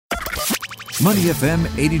Money FM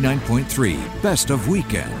 89.3, best of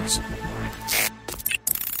weekends.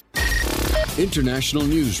 International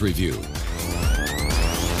News Review.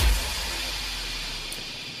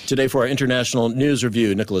 Today for our International News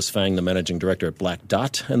Review, Nicholas Fang, the Managing Director at Black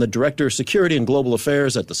Dot and the Director of Security and Global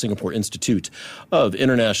Affairs at the Singapore Institute of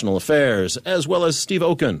International Affairs, as well as Steve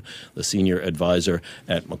Okun, the Senior Advisor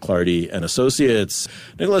at McClarty and Associates.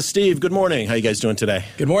 Nicholas, Steve, good morning. How are you guys doing today?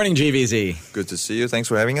 Good morning, GVZ. Good to see you. Thanks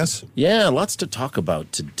for having us. Yeah, lots to talk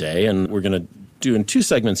about today, and we're going to do in two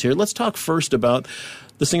segments here. Let's talk first about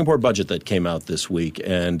the Singapore budget that came out this week.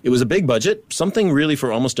 And it was a big budget, something really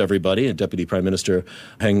for almost everybody. And Deputy Prime Minister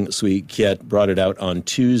Heng Swee Keat brought it out on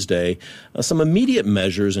Tuesday. Some immediate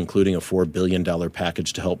measures, including a $4 billion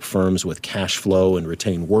package to help firms with cash flow and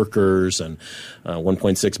retain workers, and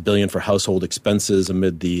 $1.6 billion for household expenses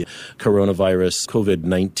amid the coronavirus,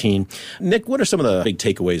 COVID-19. Nick, what are some of the big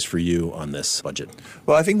takeaways for you on this budget?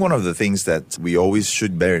 Well, I think one of the things that we always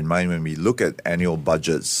should bear in mind when we look at annual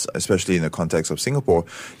budgets, especially in the context of Singapore,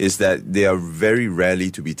 is that they are very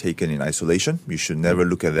rarely to be taken in isolation. You should never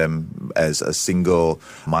look at them as a single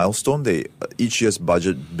milestone. Each year's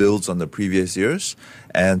budget builds on the previous years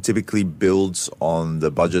and typically builds on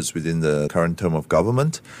the budgets within the current term of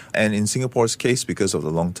government. And in Singapore's case, because of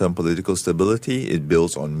the long-term political stability, it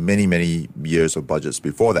builds on many, many years of budgets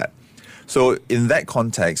before that. So in that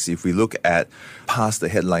context, if we look at past the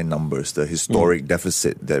headline numbers, the historic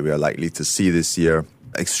deficit that we are likely to see this year,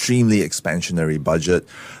 extremely expansionary budget,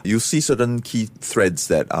 you'll see certain key threads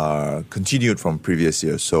that are continued from previous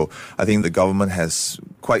years. So I think the government has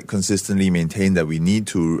quite consistently maintained that we need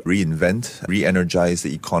to reinvent, re-energize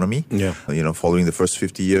the economy. Yeah. Following the first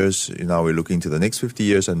 50 years, now we're looking to the next 50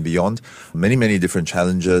 years and beyond. Many, many different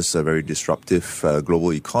challenges, a very disruptive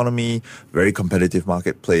global economy, very competitive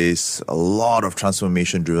marketplace, a lot of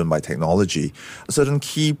transformation driven by technology, a certain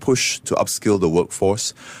key push to upskill the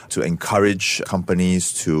workforce, to encourage companies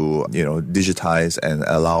to, digitize and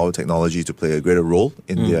allow technology to play a greater role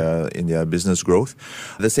in their business growth.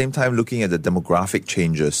 At the same time, looking at the demographic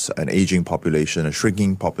changes, an aging population, a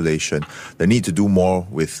shrinking population, the need to do more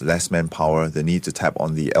with less manpower, the need to tap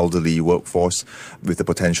on the elderly workforce with the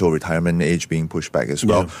potential retirement age being pushed back as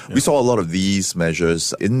well. Yeah. We saw a lot of these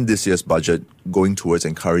measures in this year's budget going towards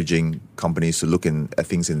encouraging companies to look at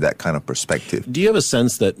things in that kind of perspective. Do you have a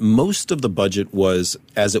sense that most of the budget was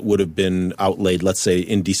as it would have been outlaid, let's say,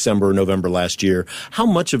 in December or November last year? How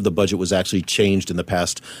much of the budget was actually changed in the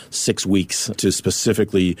past 6 weeks to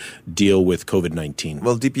specifically deal with COVID-19?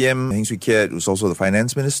 Well, DPM Heng Swee Keat was also the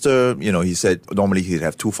finance minister. He said normally he'd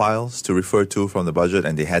have 2 files to refer to from the budget,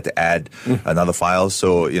 and they had to add another file.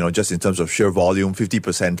 So, just in terms of sheer volume,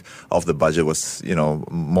 50% of the budget was,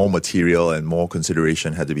 more material and more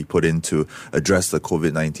consideration had to be put in to address the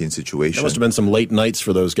COVID-19 situation. There must have been some late nights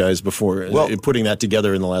for those guys before putting that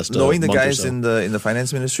together in the last knowing the month guys or so. in the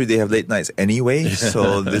finance ministry, they have late nights anyway.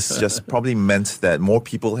 So this just probably meant that more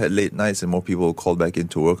people had late nights and more people called back in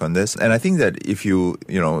to work on this. And I think that if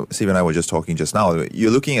Steve and I were just talking just now,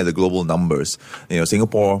 you're looking at the global numbers.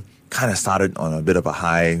 Singapore kind of started on a bit of a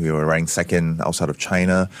high. We were ranked second outside of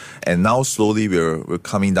China. And now slowly we're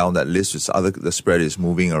coming down that list. The spread is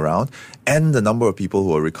moving around. And the number of people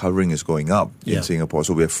who are recovering is going up in Singapore.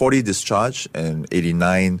 So we have 40 discharged and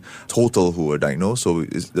 89 total who were diagnosed. So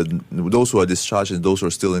those who are discharged and those who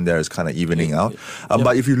are still in there is kind of evening out.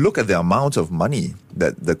 But if you look at the amount of money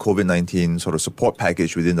that the COVID-19 sort of support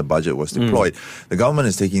package within the budget was deployed, the government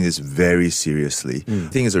is taking this very seriously. I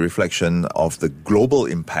think it's a reflection of the global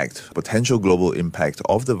impact, potential global impact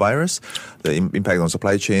of the virus, the impact on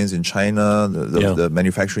supply chains in China, the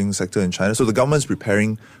manufacturing sector in China. So the government is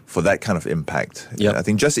preparing for that kind of impact. Yep. I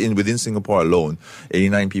think just within Singapore alone,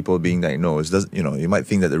 89 people being diagnosed, you might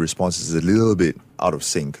think that the response is a little bit out of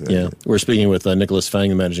sync. Yeah, we're speaking with Nicholas Fang,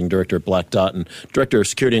 the Managing Director at Black Dot and Director of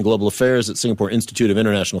Security and Global Affairs at Singapore Institute of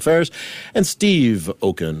International Affairs, and Steve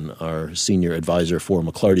Okun, our Senior Advisor for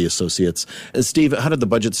McClarty Associates. Steve, how did the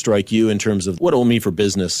budget strike you in terms of what it will mean for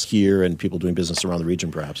business here and people doing business around the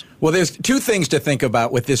region, perhaps? Well, there's 2 things to think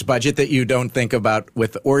about with this budget that you don't think about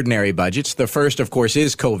with ordinary budgets. The first, of course,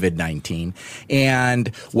 is COVID-19. And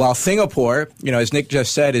while Singapore, as Nick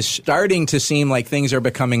just said, is starting to seem like things are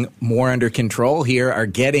becoming more under control here, are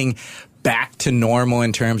getting back to normal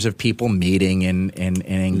in terms of people meeting and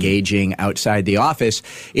engaging outside the office,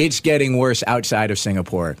 it's getting worse outside of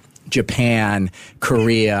Singapore. Japan,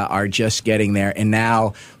 Korea are just getting there. And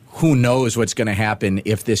now who knows what's going to happen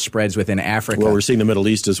if this spreads within Africa. Well, we're seeing the Middle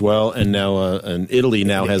East as well, and now and Italy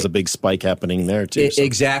now has a big spike happening there too. So.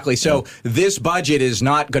 Exactly. So this budget is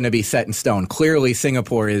not going to be set in stone. Clearly,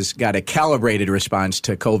 Singapore has got a calibrated response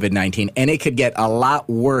to COVID-19, and it could get a lot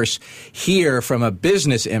worse here from a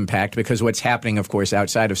business impact because what's happening, of course,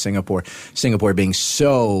 outside of Singapore being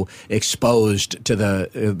so exposed to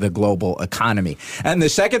the global economy. And the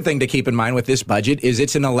second thing to keep in mind with this budget is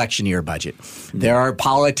it's an election year budget. There are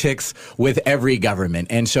politics with every government.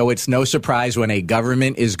 And so it's no surprise when a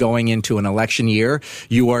government is going into an election year,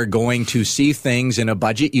 you are going to see things in a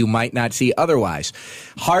budget you might not see otherwise.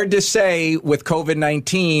 Hard to say with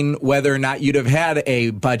COVID-19 whether or not you'd have had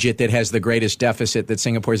a budget that has the greatest deficit that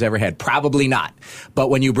Singapore's ever had. Probably not. But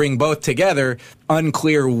when you bring both together,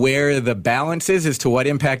 unclear where the balance is as to what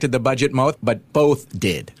impacted the budget most, but both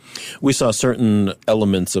did. We saw certain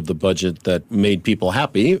elements of the budget that made people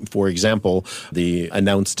happy. For example, the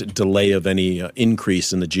announced delay of any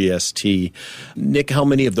increase in the GST. Nick, how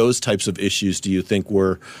many of those types of issues do you think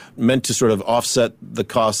were meant to sort of offset the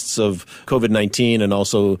costs of COVID-19 and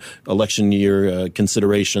also election year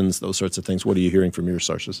considerations, those sorts of things? What are you hearing from your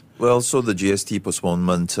sources? Well, so the GST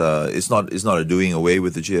postponement is not a doing away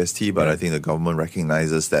with the GST, but I think the government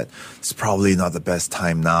recognizes that it's probably not the best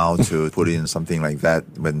time now to put in something like that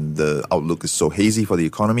when the outlook is so hazy for the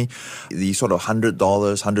economy. The sort of $100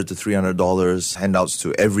 to $300 handouts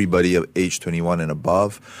to everybody of age 21 and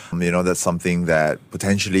above, that's something that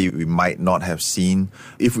potentially we might not have seen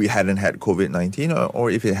if we hadn't had COVID-19 or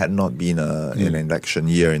if it had not been an election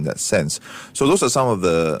year in that sense. So those are some of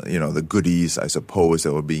the goodies, I suppose,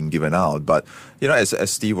 that were being given out. But, as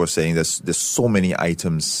Steve was saying, there's so many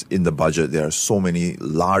items in the budget. There are so many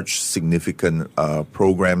large, significant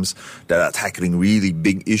programs that are tackling really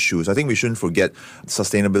big issues. I think we shouldn't forget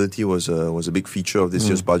sustainability was a big feature of this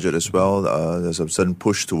year's budget as well. There's a certain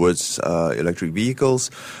push towards electric vehicles,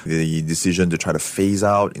 the decision to try to phase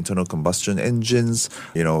out internal combustion engines,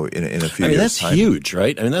 in a few years' that's time. huge,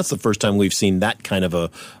 right? I mean, that's the first time we've seen that kind of a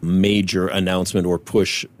major announcement or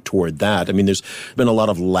push toward that. I mean, there's been a lot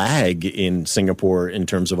of lag in Singapore in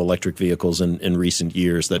terms of electric vehicles in recent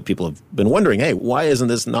years that people have been wondering, hey, why isn't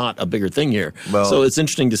this not a bigger thing here? Well, so it's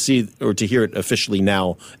interesting to see or to hear it officially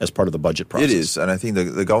now as part of the budget process. It is, and I think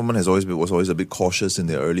the government was always a bit cautious in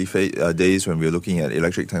the early days when we were looking at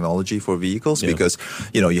electric technology for vehicles because,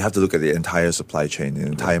 you have to look at the entire supply chain, the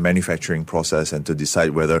entire manufacturing process, and to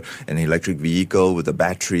decide whether an electric vehicle with the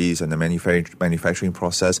batteries and the manufacturing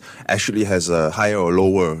process actually has a higher or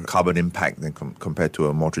lower carbon impact than compared to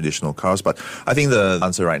a more traditional cars. But I think the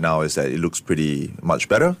answer right now is that it looks pretty much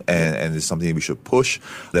better, and it's something we should push.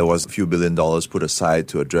 There was a few $1 billion put aside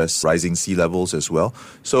to address rising sea levels as well.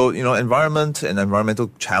 So, environment and environmental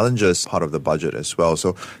challenges part of the budget as well.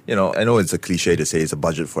 So, I know it's a cliche to say it's a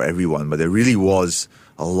budget for everyone, but there really was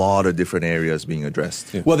a lot of different areas being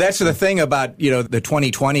addressed. Well, that's the thing about, the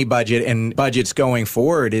 2020 budget and budgets going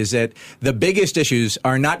forward is that the biggest issues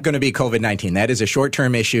are not going to be COVID-19. That is a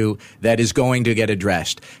short-term issue that is going to get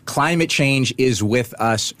addressed. Climate change is with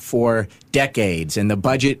us for decades, and the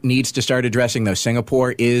budget needs to start addressing those.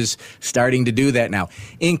 Singapore is starting to do that now.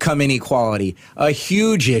 Income inequality, a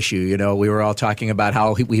huge issue. We were all talking about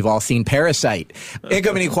how we've all seen Parasite.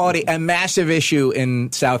 Income inequality, a massive issue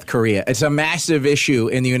in South Korea. It's a massive issue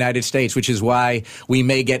in the United States, which is why we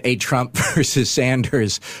may get a Trump versus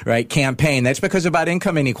Sanders, campaign. That's because about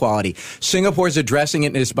income inequality. Singapore's addressing it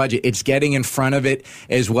in its budget. It's getting in front of it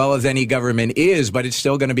as well as any government is, but it's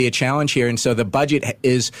still going to be a challenge here. And so the budget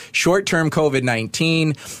is short-term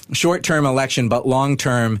COVID-19, short-term election, but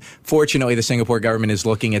long-term, fortunately, the Singapore government is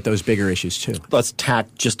looking at those bigger issues too. Let's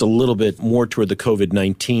tack just a little bit more toward the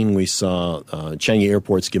COVID-19. We saw Changi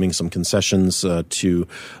Airport's giving some concessions to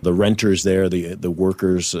the renters there, the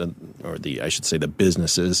workers, or I should say the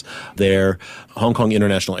businesses there. Hong Kong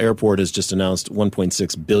International Airport has just announced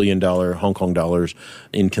 $1.6 billion Hong Kong dollars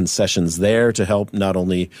in concessions there to help not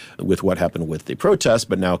only with what happened with the protests,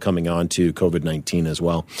 but now coming on to COVID-19 as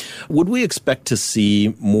well. Would we expect to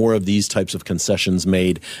see more of these types of concessions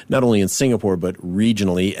made, not only in Singapore, but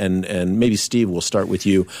regionally? And maybe, Steve, we'll start with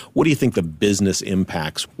you. What do you think the business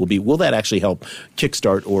impacts will be? Will that actually help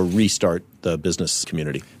kickstart or restart the business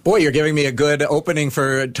community? Boy, you're giving me a good opening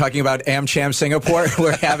for talking about AmCham Singapore.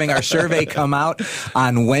 We're having our survey come out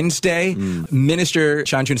on Wednesday. Minister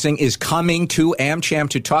Chan Chun Sing is coming to AmCham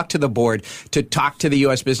to talk to the board, to talk to the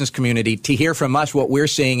U.S. business community, to hear from us what we're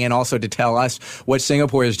seeing, and also to tell us what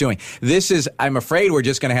Singapore is doing. I'm afraid we're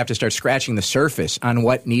just going to have to start scratching the surface on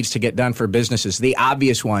what needs to get done for businesses. The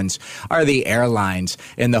obvious ones are the airlines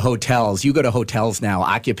and the hotels. You go to hotels now,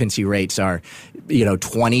 occupancy rates are,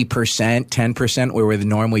 20%. 10%, where it would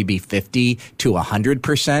normally be 50 to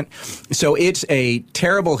 100%. So it's a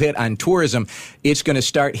terrible hit on tourism. It's going to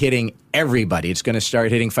start hitting everybody. It's going to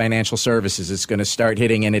start hitting financial services. It's going to start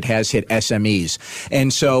hitting, and it has hit SMEs.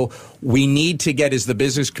 And so we need to get, as the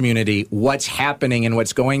business community, what's happening and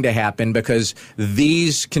what's going to happen, because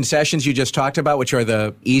these concessions you just talked about, which are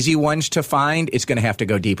the easy ones to find, it's going to have to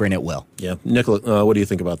go deeper, and it will. Yeah. Nicholas, what do you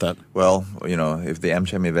think about that? Well, if the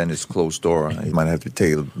AmCham event is closed door, you might have to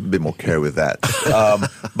take a bit more care with that.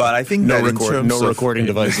 But I think that in terms of recording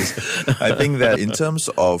devices. I think that in terms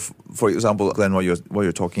of, for example, Glenn, what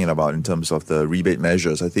you're talking about in terms of the rebate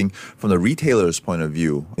measures, I think from the retailer's point of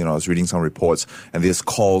view, I was reading some reports, and there's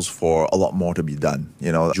calls for a lot more to be done.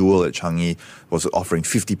 Jewel at Changi was offering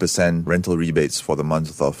 50% rental rebates for the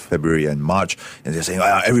month of February and March, and they're saying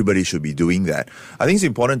everybody should be doing that. I think it's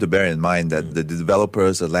important to bear in mind that the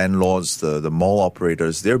developers, the landlords, the mall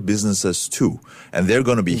operators, they're businesses too, and they're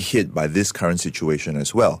going to be hit by this current situation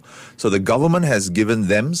as well. So the government has given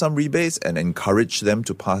them some rebates and encouraged them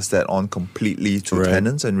to pass that on completely to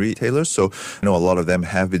tenants and retailers. So a lot of them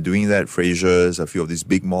have been doing that. Frasers, a few of these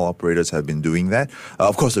big mall operators have been doing that.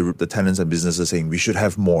 Of course, the tenants and businesses saying we should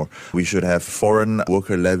have more. We should have foreign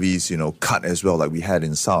worker levies, cut as well, like we had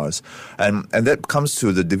in SARS. And that comes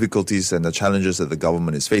to the difficulties and the challenges that the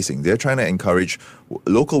government is facing. They're trying to encourage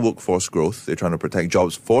local workforce growth. They're trying to protect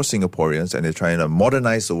jobs for Singaporeans, and they're trying to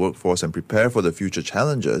modernize the workforce and prepare for the future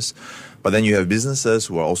challenges. But then you have businesses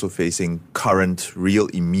who are also facing current, real,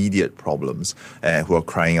 immediate problems and who are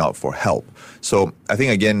crying out for help. So I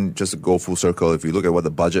think, again, just to go full circle, if you look at what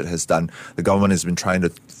the budget has done, the government has been trying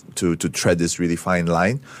to tread this really fine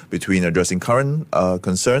line between addressing current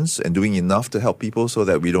concerns and doing enough to help people so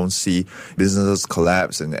that we don't see businesses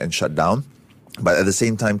collapse and shut down. But at the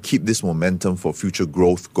same time, keep this momentum for future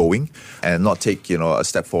growth going and not take, a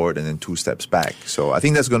step forward and then 2 steps back. So I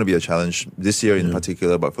think that's going to be a challenge this year in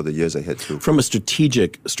particular, but for the years ahead too. From a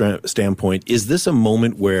strategic standpoint, is this a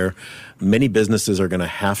moment where many businesses are going to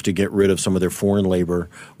have to get rid of some of their foreign labor,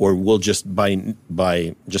 or will just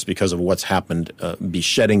just because of what's happened be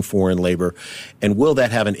shedding foreign labor? And will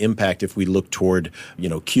that have an impact if we look toward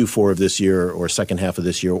Q4 of this year or second half of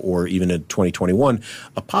this year or even in 2021,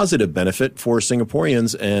 a positive benefit for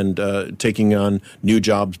Singaporeans and taking on new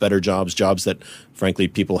jobs, better jobs, jobs that frankly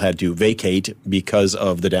people had to vacate because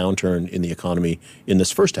of the downturn in the economy in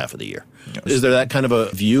this first half of the year? Yes. Is there that kind of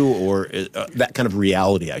a view or that kind of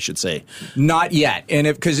reality, I should say? Not yet. And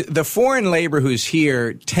because the foreign labor who's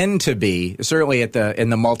here tend to be, certainly in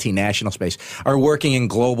the multinational space, are working in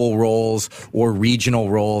global roles or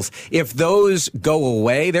regional roles. If those go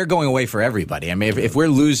away, they're going away for everybody. I mean, if we're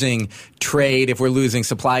losing trade, if we're losing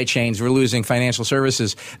supply chains, we're losing financial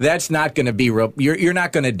services, that's not going to be you're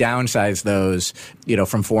not going to downsize those,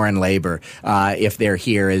 from foreign labor if they're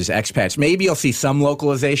here as expats. Maybe you'll see some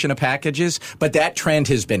localization of packages, but that trend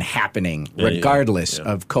has been happening regardless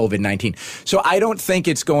of COVID-19. So I don't think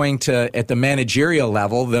it's going to, at the managerial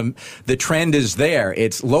level, the trend is there.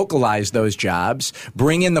 It's localize those jobs,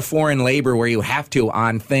 bring in the foreign labor where you have to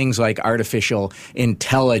on things like artificial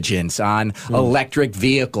intelligence, on electric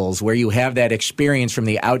vehicles, where you have that experience from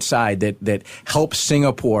the outside that helps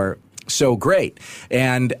Singapore so great.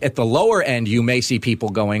 And at the lower end, you may see people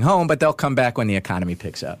going home, but they'll come back when the economy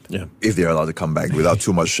picks up. Yeah, if they're allowed to come back without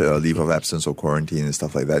too much leave of absence or quarantine and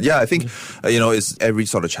stuff like that. Yeah, I think, it's every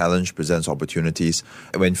sort of challenge presents opportunities.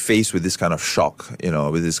 When faced with this kind of shock,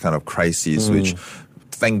 with this kind of crisis, which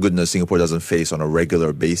thank goodness Singapore doesn't face on a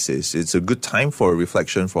regular basis. It's a good time for a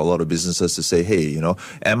reflection for a lot of businesses to say, hey,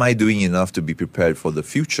 am I doing enough to be prepared for the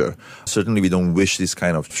future? Certainly we don't wish these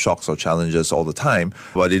kind of shocks or challenges all the time,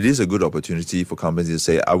 but it is a good opportunity for companies to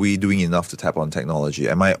say, are we doing enough to tap on technology?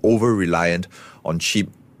 Am I over-reliant on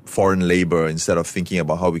cheap foreign labor instead of thinking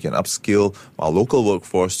about how we can upskill our local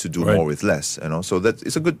workforce to do more with less? So that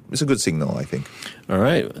it's a good signal, I think. All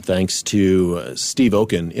right. Thanks to Steve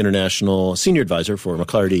Okun, International Senior Advisor for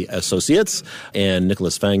McClarty Associates, and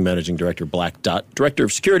Nicholas Fang, Managing Director, Black Dot, Director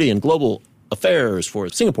of Security and Global Affairs for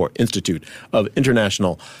Singapore Institute of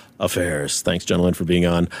International Affairs. Thanks, gentlemen, for being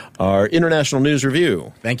on our International News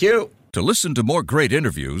Review. Thank you. To listen to more great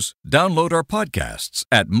interviews, download our podcasts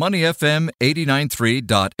at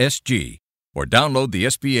moneyfm893.sg or download the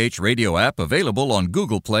SPH radio app available on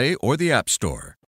Google Play or the App Store.